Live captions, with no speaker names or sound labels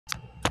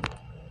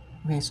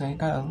Okay, so I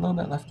got a little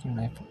bit left in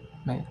my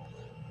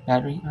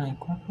battery, my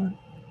cord,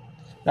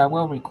 but I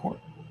will record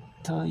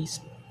till at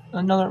least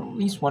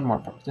one more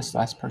part, this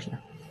last part here,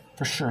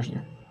 for sure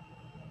here.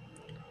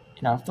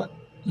 And I'll flip,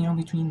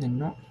 between the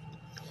North.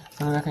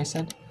 And like I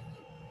said,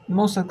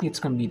 most likely it's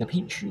going to be the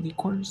Patriot League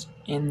quarters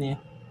and the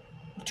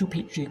two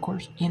Patriot League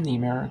quarters and the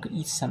America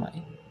East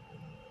semi.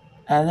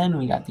 And then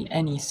we got the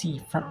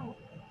NEC front,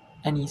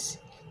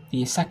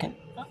 the second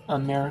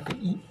America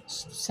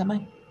East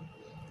semi,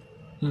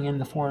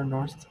 and the four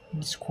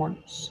Northeast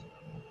quarters.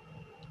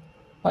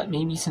 But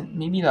maybe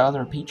the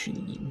other Patriot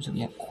League games will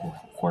be at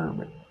quarter.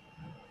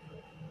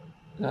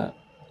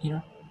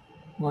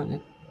 What is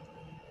it?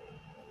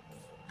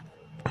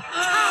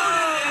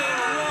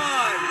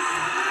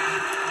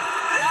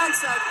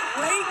 That's a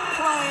great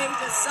play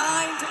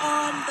designed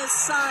on the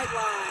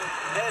sideline.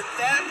 And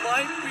that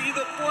might be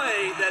the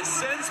play that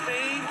sends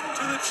Maine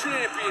to the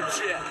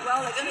championship.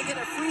 Well, they're going to get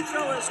a free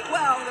throw as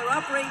well. They're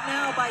up right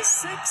now by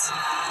 6.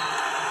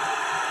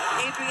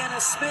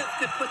 Adriana Smith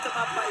could put them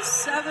up by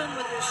 7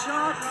 with his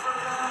shot.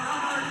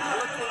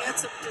 Looking at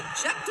some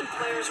dejected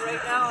players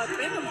right now on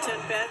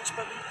Binghamton bench,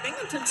 but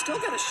Binghamton's still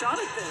got a shot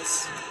at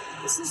this.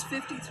 This is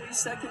 53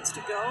 seconds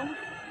to go.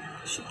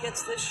 If she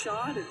gets this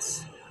shot,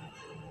 it's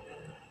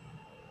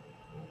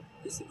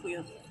basically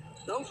a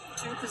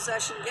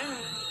two-possession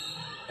game.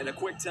 And a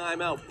quick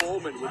timeout.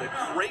 Bowman with a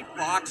great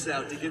box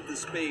out to get the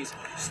space.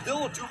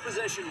 Still a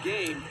two-possession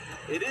game.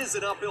 It is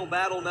an uphill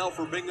battle now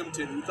for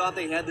Binghamton, who thought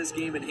they had this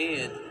game in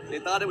hand. They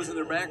thought it was in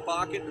their back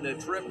pocket, and a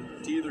trip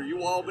to either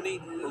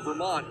UAlbany or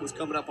Vermont was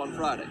coming up on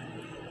Friday.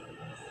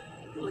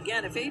 Well,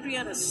 again, if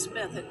Adriana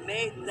Smith had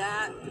made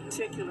that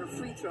particular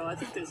free throw, I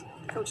think the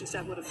coaching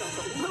staff would have felt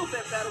a little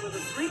bit better with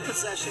a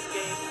three-possession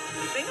game.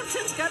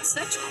 Binghamton's got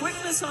such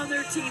quickness on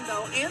their team,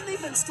 though, and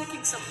they've been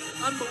sticking some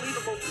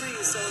unbelievable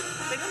threes, so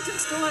Binghamton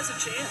still has a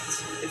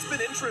chance. It's been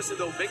interesting,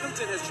 though.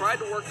 Binghamton has tried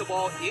to work the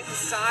ball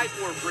inside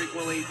more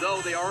frequently, though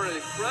they are an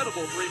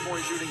incredible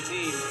three-point shooting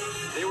team.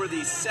 They were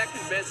the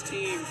second-best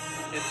team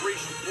in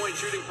three-point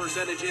shooting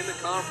percentage in the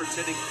conference,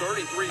 hitting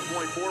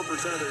 33.4%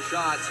 of their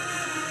shots.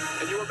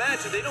 And you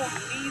imagine they don't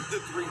need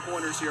the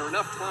three-pointers here,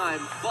 enough time,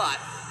 but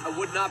I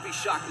would not be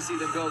shocked to see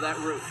them go that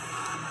route.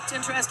 It's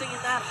interesting, in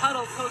that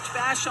huddle, Coach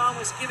Vachon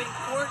was giving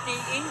Courtney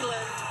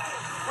England,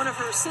 one of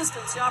her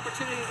assistants, the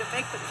opportunity to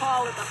make the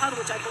call in the huddle,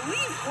 which I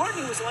believe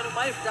Courtney was the one who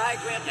might have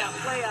diagrammed that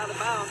play out of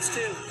bounds,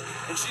 too.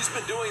 And she's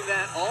been doing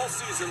that all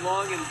season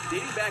long, and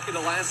dating back into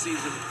last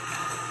season,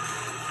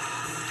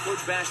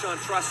 Coach Vachon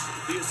trusts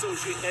the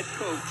associate head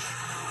coach.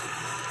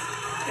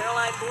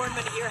 Caroline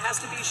Boardman here has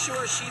to be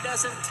sure she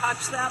doesn't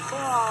touch that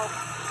ball.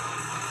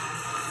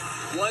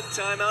 One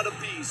timeout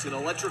apiece, an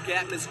electric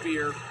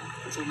atmosphere,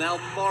 which will now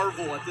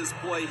marvel at this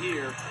play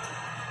here.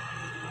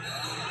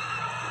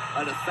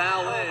 And a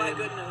foul in. Oh, my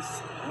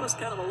goodness. That was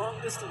kind of a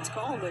long-distance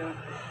call there.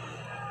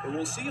 And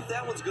we'll see if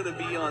that one's going to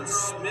be on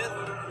Smith.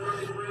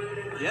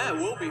 Yeah, it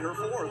will be her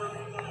fourth.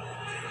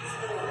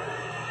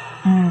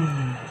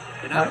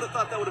 And I would have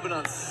thought that would have been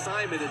on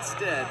Simon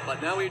instead,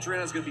 but now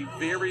Adriana's going to be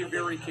very,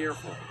 very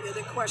careful. Yeah,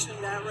 they're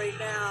questioning that right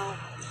now.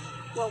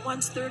 Well,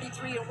 one's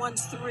 33 and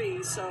one's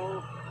 3,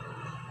 so...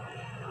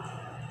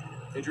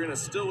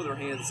 Adriana's still with her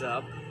hands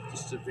up,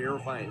 just to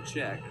verify and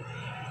check.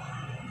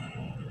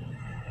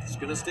 It's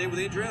going to stay with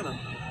Adriana.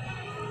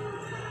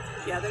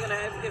 Yeah, they're going to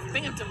have... If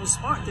Binghamton was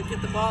smart, they'd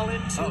get the ball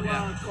into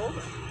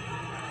Colbert.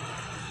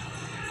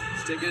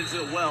 Taking it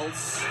to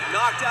Welts.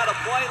 Knocked out of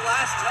play.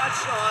 Last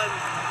touch on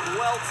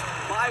Welts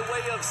by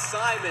way of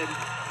Simon.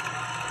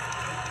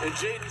 And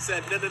Jaden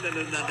said, no.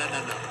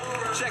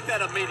 Check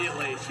that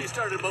immediately. She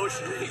started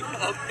motioning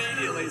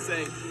immediately,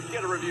 saying, you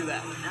got to review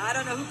that. Now, I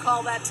don't know who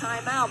called that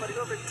timeout, but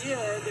whoever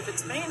did, if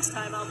it's Maine's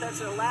timeout, that's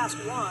their last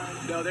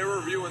one. No, they're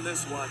reviewing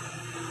this one.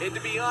 And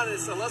to be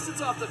honest, unless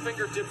it's off the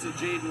fingertips of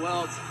Jaden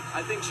Welts,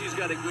 I think she's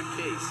got a good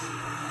case.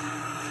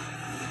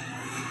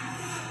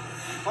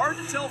 Hard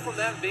to tell from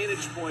that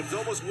vantage point. It's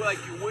almost like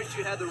you wish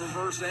you had the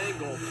reverse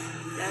angle.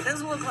 Yeah, it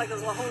doesn't look like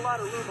there's a whole lot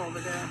of room over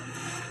there.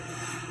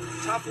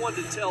 Tough one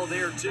to tell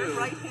there, too. Her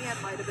right hand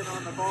might have been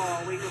on the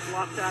ball. We were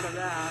blocked out of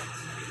that.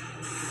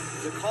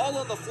 The call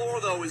on the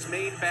floor, though, is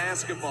Maine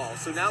basketball.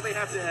 So now they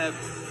have to have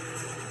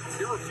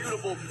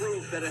irrefutable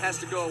proof that it has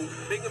to go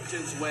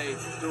Binghamton's way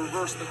to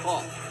reverse the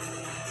call.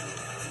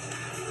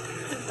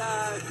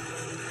 And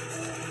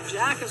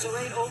Jack is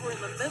right over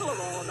in the middle of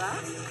all of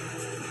that.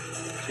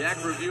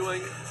 Jack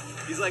reviewing.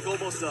 He's like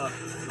almost a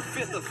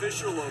fifth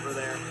official over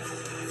there.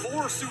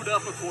 4 suit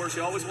up, of course.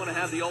 You always want to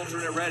have the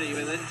alternate ready.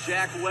 And then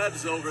Jack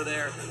Webb's over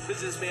there,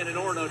 businessman in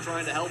Orono,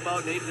 trying to help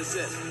out and aid and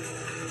assist.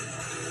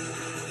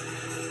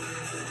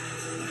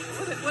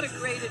 What a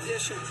great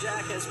addition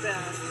Jack has been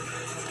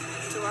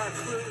to our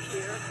crew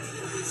here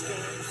in these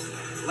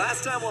games.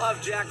 Last time we'll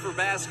have Jack for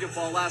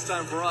basketball. Last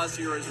time for us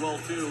here as well,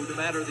 too, no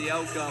matter the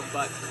outcome.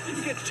 But you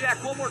can get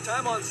Jack one more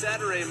time on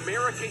Saturday.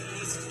 America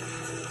East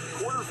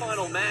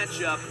quarterfinal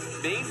matchup,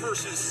 Maine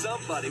versus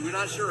somebody. We're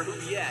not sure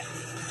who yet.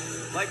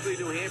 Likely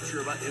New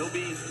Hampshire, but it'll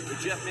be with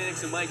Jeff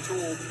Mannix and Mike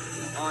Toole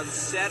on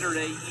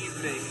Saturday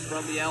evening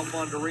from the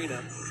Alfond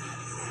Arena.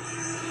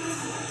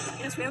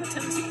 Yes, we have a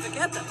tendency to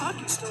forget that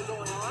hockey's still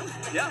going on.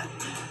 Yeah.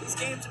 These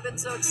games have been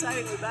so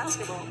exciting with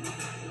basketball.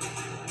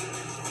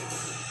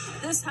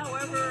 This,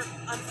 however,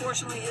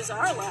 unfortunately, is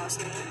our last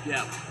game.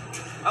 Yeah.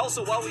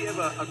 Also, while we have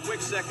a quick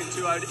second,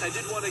 too, I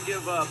did want to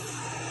give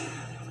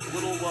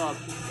little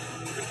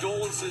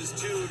condolences,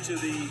 too, to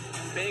the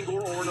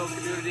Bangor-Orono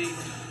community.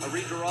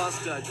 Rita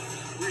Rost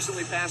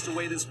recently passed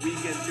away this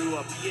weekend, too,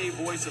 a PA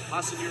voice of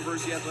Hudson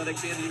University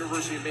Athletics and the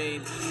University of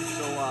Maine.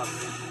 So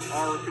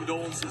our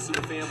condolences to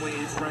the family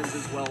and friends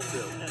as well,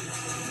 too.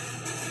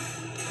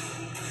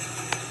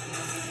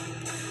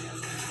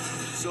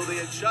 So they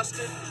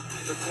adjusted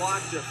the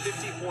clock to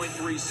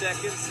 50.3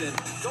 seconds, and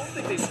don't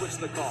think they switched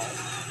the call.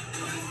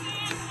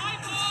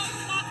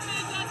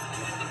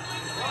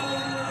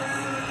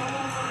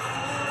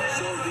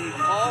 So the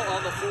call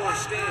on the floor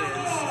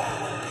stands.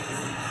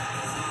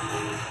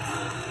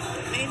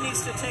 Maine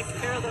needs to take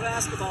care of the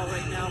basketball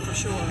right now, for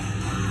sure.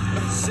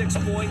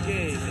 6-point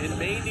game, and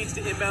Maine needs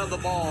to inbound the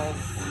ball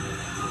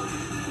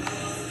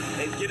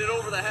and get it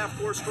over the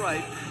half-court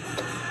stripe.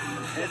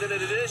 And then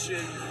in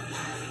addition,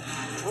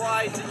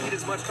 try to eat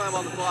as much time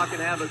on the clock and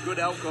have a good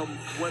outcome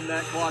when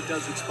that clock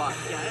does expire.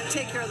 Yeah, and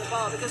take care of the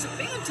ball, because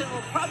Binghamton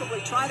will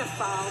probably try to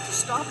foul to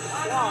stop the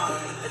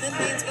clock, and then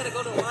Maine's got to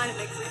go to the line and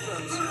make free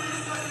throws.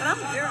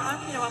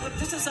 And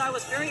just as I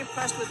was very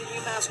impressed with the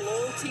UMass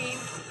Lowell team,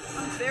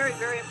 I'm very,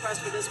 very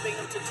impressed with this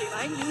Binghamton team.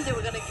 I knew they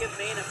were going to give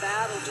Maine a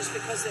battle just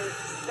because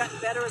they've gotten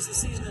better as the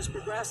season has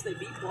progressed. They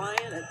beat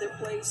Bryant at their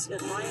place, at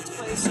Bryant's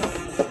place. So,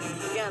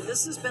 again,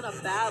 this has been a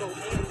battle.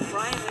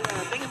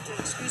 Binghamton,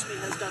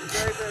 has done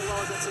very, very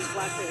well against his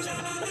Black Bears.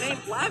 The Maine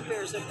Black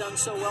Bears have done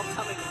so well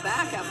coming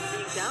back after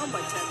being down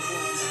by 10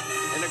 points.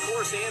 And, of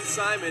course, Ann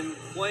Simon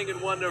playing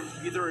in one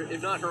of either,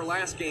 if not her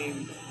last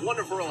game, one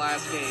of her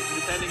last games,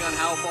 depending on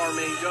how far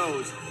Maine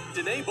goes.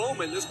 Danae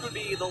Bowman, this could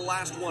be the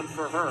last one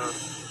for her.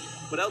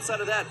 But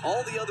outside of that,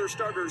 all the other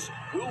starters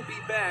will be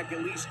back,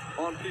 at least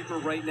on paper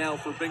right now,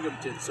 for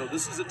Binghamton. So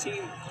this is a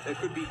team that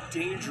could be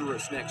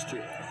dangerous next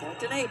year. Well,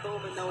 Danae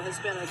Bowman, though, has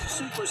been a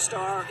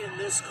superstar in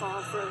this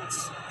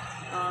conference.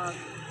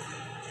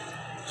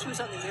 She was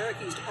on the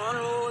American East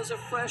Honor Roll as a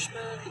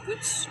freshman, a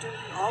good student,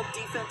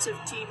 all-defensive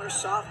team her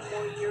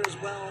sophomore year as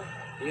well.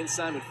 Ann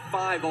Simon,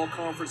 5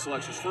 all-conference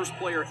selections. First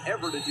player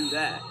ever to do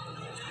that.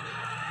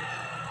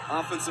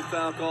 Offensive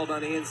foul called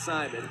on Ann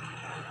Simon.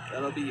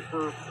 That'll be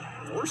her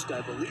first, I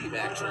believe,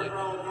 actually.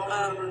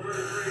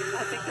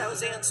 I think that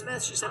was Ann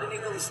Smith. She said an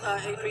illegal,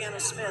 Adriana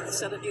Smith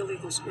said an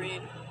illegal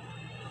screen.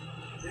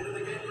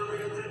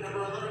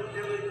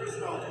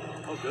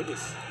 Oh,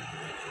 goodness.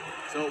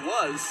 So it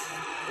was,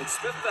 and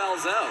Smith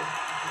fouls out.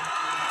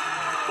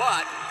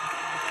 But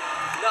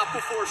not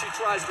before she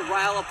tries to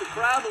rile up the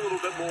crowd a little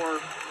bit more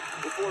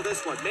before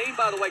this one. Maine,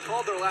 by the way,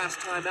 called their last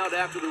timeout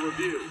after the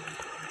review.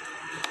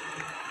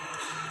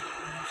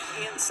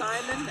 Ian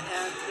Simon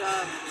and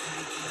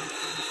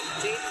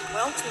Jaden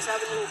Welch was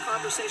having a little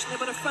conversation there,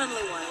 but a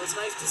friendly one. It was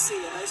nice to see,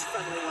 a nice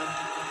friendly one.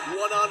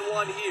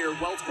 One-on-one here.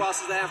 Welch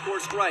crosses the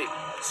half-court stripe.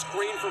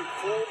 Screen from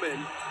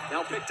Coleman.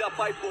 Now picked up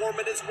by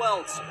Borman as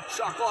Welch.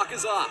 Shot clock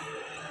is off.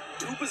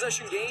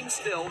 2-possession game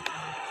still.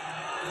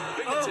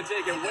 Binghamton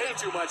taking way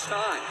too much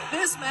time.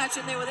 Mismatch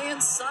in there with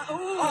Ann Simon.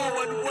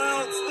 Oh, and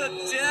Welch,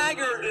 the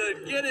dagger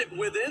to get it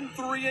within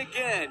 3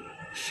 again.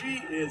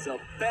 She is a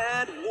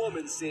bad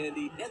woman,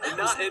 Sandy, and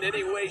not in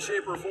any way,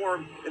 shape, or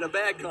form in a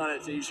bad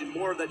connotation,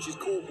 more that she's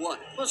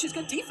cold-blooded. Well, she's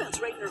got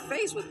defense right in her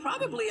face with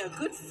probably a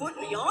good foot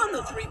beyond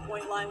the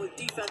three-point line with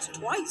defense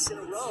twice in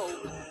a row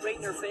right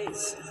in her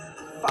face.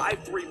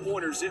 5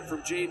 3-pointers in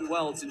from Jaden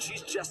Welch, and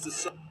she's just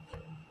as...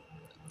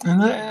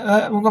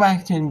 We'll go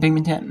back to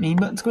Binghamton, Maine,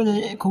 but let's go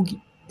to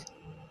Kogi.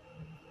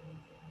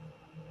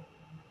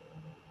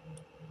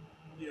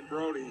 Ian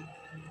Brody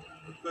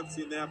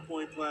eclipsing that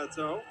point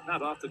plateau.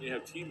 Not often you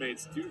have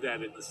teammates do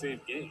that in the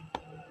same game.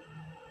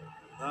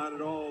 Not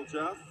at all,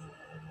 Jeff.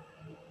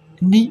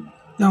 Indeed.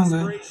 No good.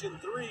 Desperation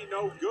 3,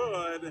 no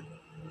good.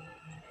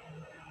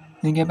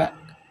 Then get back.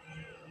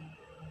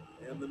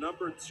 And the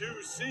number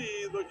 2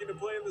 seed looking to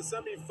play in the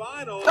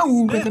semifinals.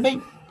 Oh, with the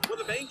bank. With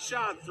a bank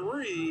shot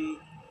 3.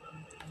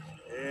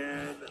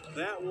 And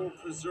that will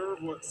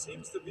preserve what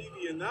seems to be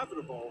the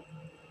inevitable,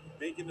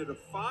 making it a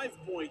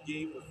 5-point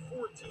game with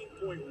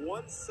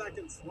 14.1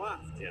 seconds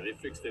left. Yeah, they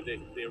fixed it.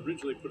 They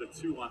originally put a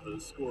 2 on the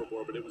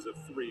scoreboard, but it was a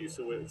 3,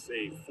 so it's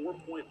a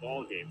 4-point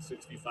ball game,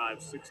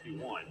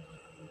 65-61.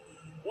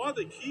 One of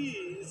the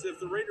keys,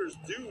 if the Raiders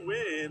do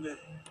win,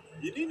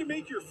 you need to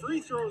make your free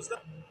throws.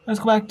 Let's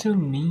go back to the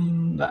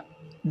Maine Black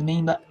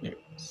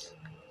Bears.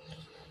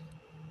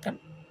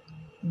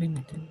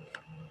 Binghamton.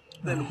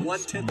 Than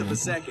 1/10 of a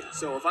second.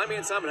 So if I'm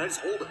Ann Simon, I just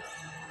hold it.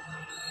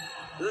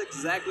 That's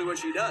exactly what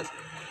she does.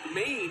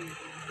 Maine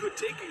could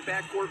take a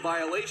backcourt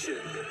violation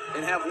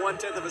and have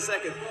 1/10 of a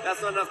second.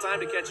 That's not enough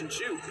time to catch and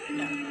shoot.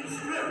 Yeah.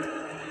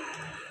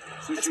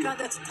 So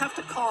that's tough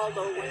to call,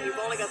 though, when you've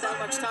only got that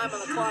much time on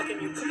the clock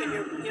and you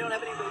don't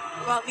have any.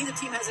 Well, neither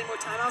team has any more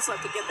timeouts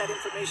left to get that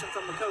information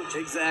from the coach.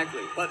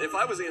 Exactly. But if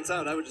I was Ann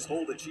Simon, I would just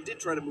hold it. She did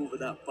try to move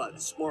it up,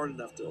 but smart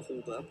enough to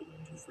hold up.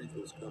 2 free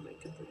throws coming.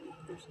 Get the new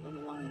person on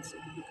the line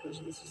simply because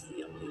this is the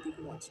young lady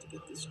who wants to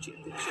get this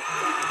championship.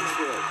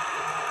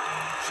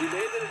 She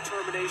made the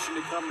determination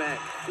to come back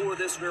for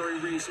this very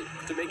reason,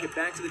 to make it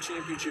back to the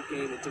championship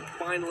game and to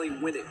finally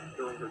win it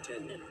during her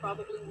tenure. And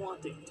probably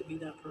wanting to be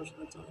that person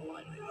that's on the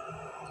line.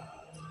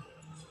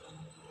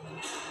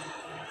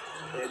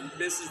 And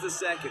misses the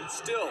second.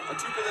 Still a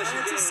 2-possession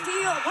And game. it's a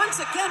steal once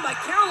again by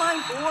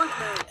Caroline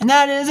Boardman. And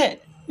that is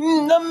it.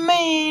 The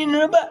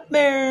Maine Black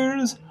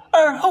Bears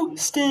are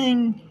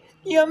hosting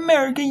the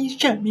America East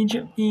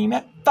Championship game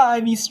at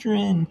 5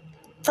 Eastern,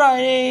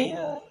 Friday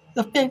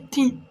the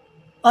 15th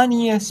on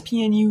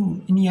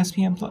ESPNU and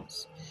ESPN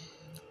Plus.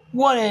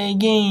 What a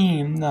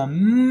game! The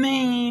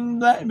Maine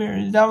Black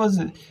Bears. That was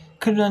it.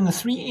 Could have done the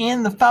 3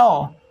 and the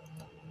foul.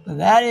 But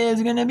that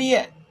is going to be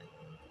it.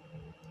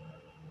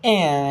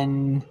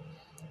 And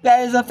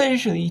that is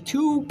officially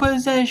 2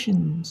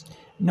 possessions,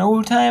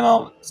 no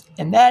timeouts,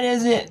 and that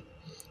is it.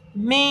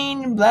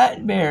 Maine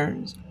Black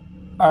Bears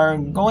are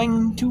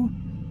going to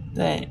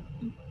the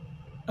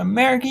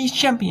America East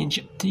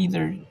Championship to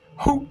either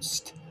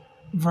host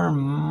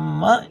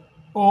Vermont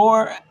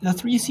or the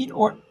 3 seed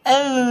or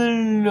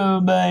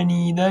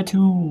Albany, the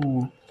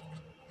 2.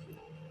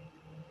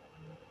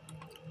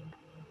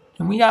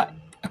 And we got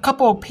a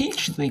couple of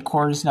Patriot League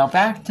quarters now,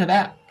 back to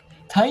back.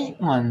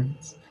 Tight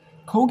ones.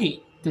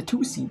 Colgate, the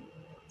 2 seed,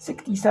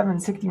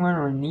 67-61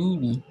 over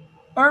Navy.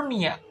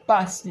 Army at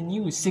Boston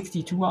U,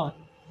 62-1.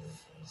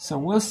 So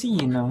we'll see,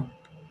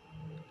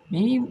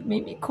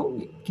 Maybe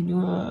Colgate can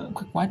do a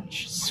quick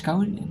watch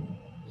scouting.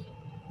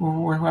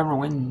 Or whoever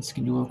wins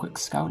can do a quick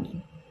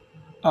scouting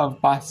of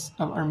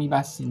Army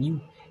Boston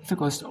U if it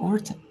goes to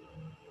overtime.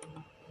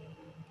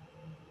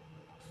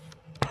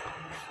 Trying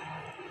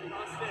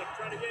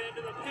to get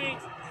into the paint.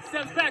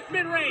 Steps back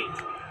mid-range.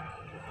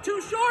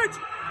 Too short.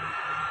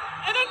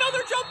 And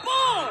another jump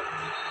ball!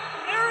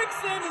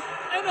 Erickson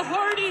and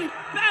Hardy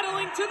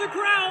battling to the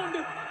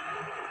ground.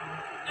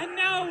 And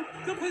now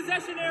the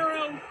possession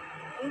arrow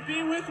will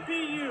be with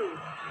BU.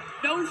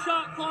 No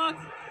shot clock.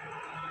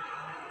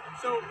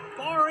 So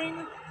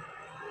barring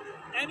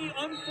any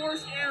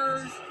unforced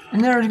errors.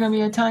 And there's going to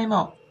be a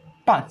timeout.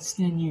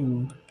 Boston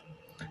U.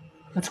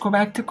 Let's go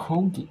back to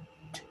Colgate.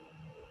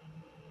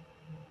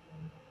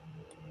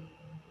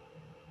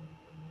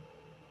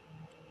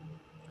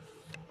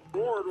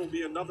 Board will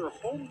be another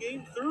home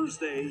game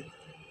Thursday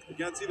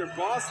against either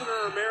Boston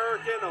or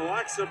American.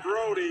 Alexa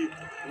Brody.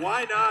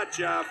 Why not,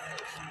 Jeff?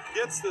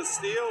 Gets the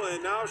steal,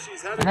 and now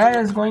she's headed. That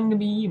is going to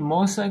be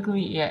most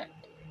likely it.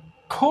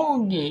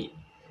 Colgate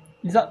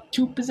is up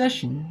 2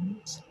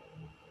 possessions.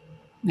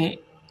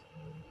 They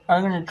are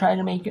going to try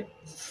to make it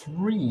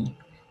 3.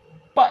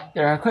 But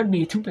there could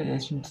be 2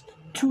 possessions,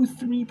 2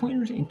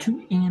 3-pointers, and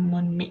 2 and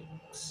 1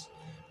 makes.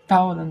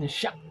 Foul on the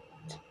shot.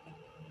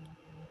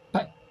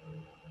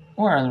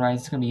 Or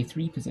otherwise, it's going to be a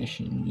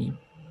 3-possession game.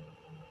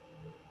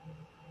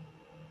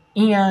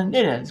 And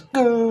it is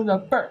good. The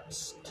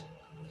first.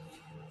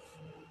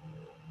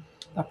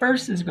 The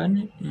first is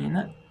good, and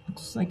that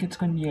looks like it's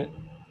going to be it.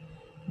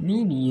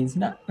 Navy is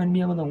not going to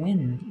be able to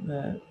win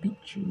the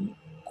Patriot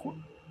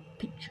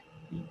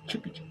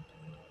Championship.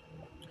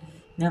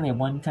 Now they have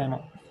 1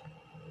 timeout.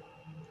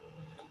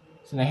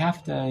 So they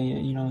have to,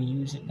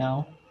 use it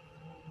now.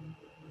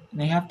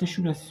 And they have to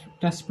shoot a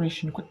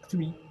desperation quick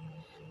 3.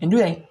 And do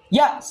they?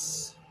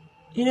 Yes!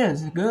 It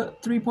is a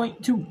good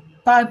 3.2,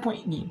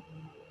 5-point game.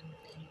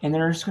 And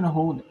they're just going to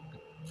hold it.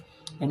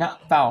 And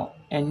not foul.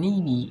 And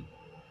Navy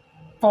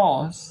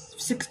falls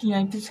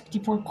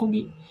 69-64.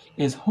 Colgate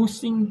is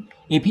hosting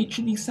a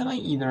Patriot League semi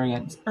either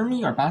against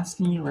Army or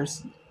Boston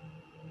University.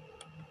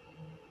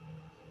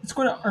 Let's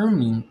go to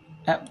Army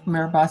at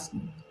Mayor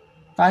Boston.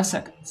 5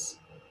 seconds.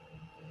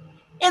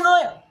 And the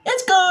layup.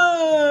 It's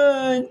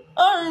good!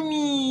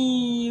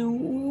 Army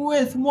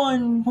with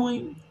 1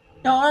 point.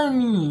 Now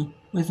Army,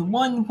 with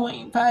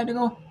 1.5 to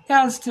go,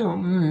 has to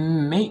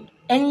make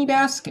any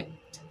basket.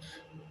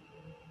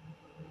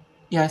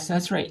 Yes,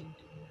 that's right.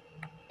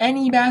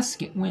 Any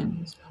basket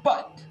wins.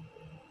 But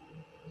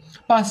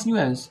Boston U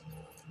has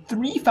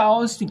 3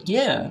 fouls to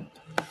give.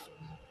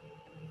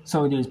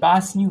 So does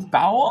Boston U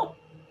foul?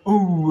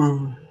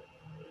 Ooh.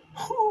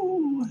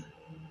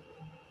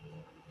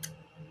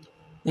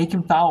 They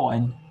can foul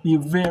and be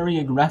very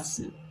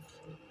aggressive.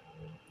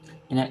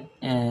 And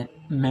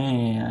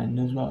man,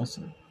 as well.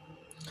 So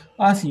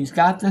Boston's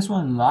got this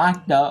one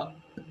locked up.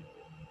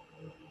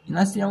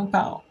 Unless they don't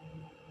foul.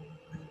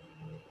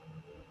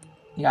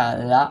 They got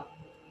it locked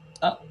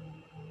up.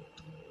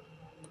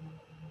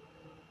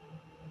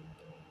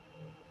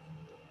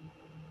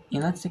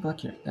 And let's take a look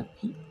here at the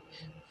peach.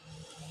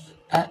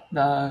 At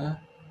the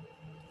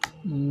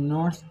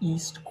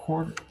northeast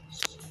quarters.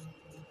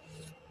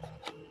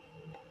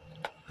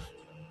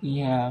 We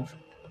have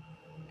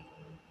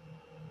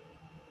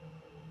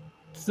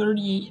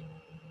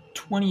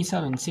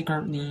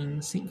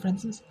 38-27 St.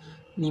 Francis.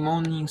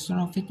 Limon leading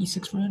Stono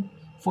 56 for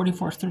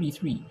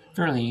 44-33.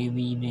 Fairleigh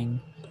leading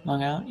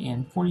Long Island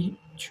and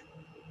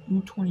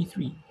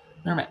 42-23.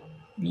 Merrimack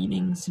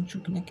leading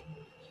Central Connecticut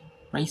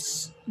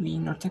Rice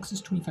leading North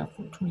Texas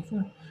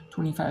 25-24,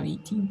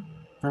 25-18.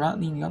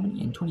 Vermont leading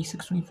Albany, and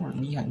 26-24.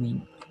 Lehigh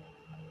leading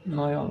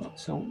Loyola.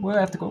 So we'll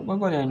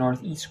go to the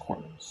Northeast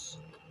quarters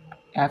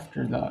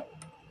after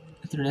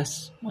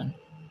this one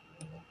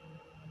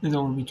is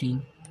over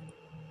between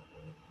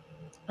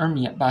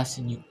Army at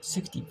Boston U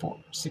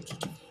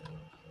 64-62. They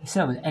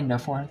said it was end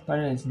of fourth, but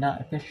it is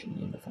not officially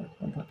end of fourth.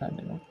 1.5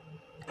 minutes.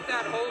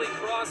 That Holy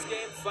Cross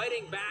game,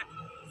 fighting back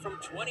from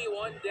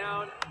 21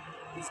 down.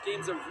 These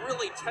games have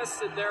really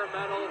tested their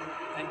mettle,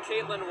 and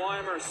Caitlin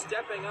Weimer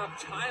stepping up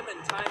time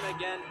and time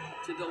again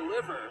to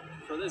deliver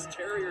for this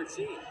Terrier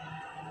team.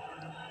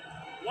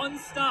 One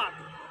stop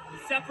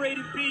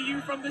separating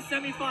BU from the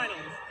semifinals.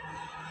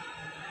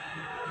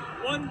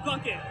 One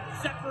bucket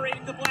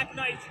separating the Black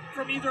Knights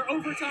from either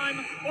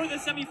overtime or the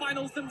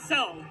semifinals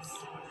themselves.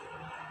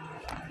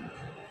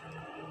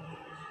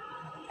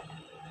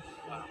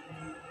 Wow.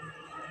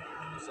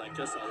 Looks like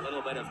just a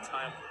little bit of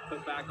time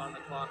put back on the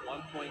clock.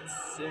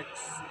 1.6.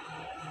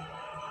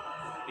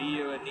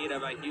 BU in need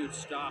of a huge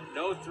stop.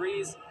 No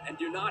threes, and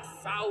do not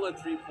foul a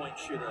three-point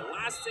shooter.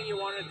 Last thing you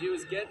want to do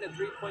is get in a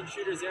three-point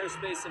shooter's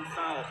airspace and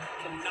foul.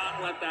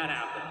 Cannot let that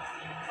happen.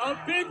 A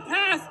big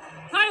pass.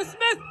 Kyle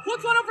Smith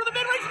puts one up for the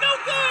mid-range. No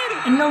good!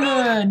 And no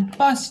good.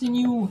 Boston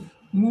U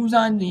moves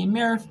on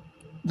to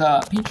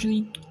the Patriot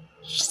League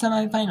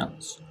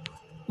semifinals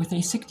with a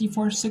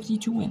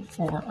 64-62 win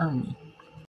over Army.